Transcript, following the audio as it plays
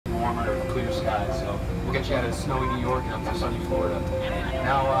warmer, clear skies. So we'll get you out of snowy New York and up to sunny Florida.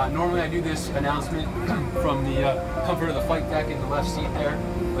 Now, normally I do this announcement from the comfort of the flight deck in the left seat there,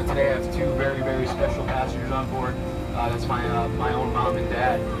 but today I have two very, very special passengers on board. That's my own mom and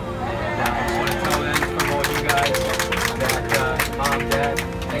dad. And I just want to tell them from all you guys that Mom, Dad,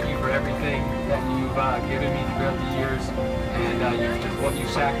 thank you for everything that you've given me throughout the years, and what you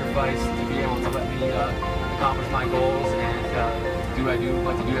sacrificed to be able to let me accomplish my goals and do what I do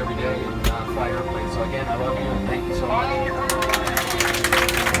like to do every day and fly airplanes. So again, I love you and thank you so much.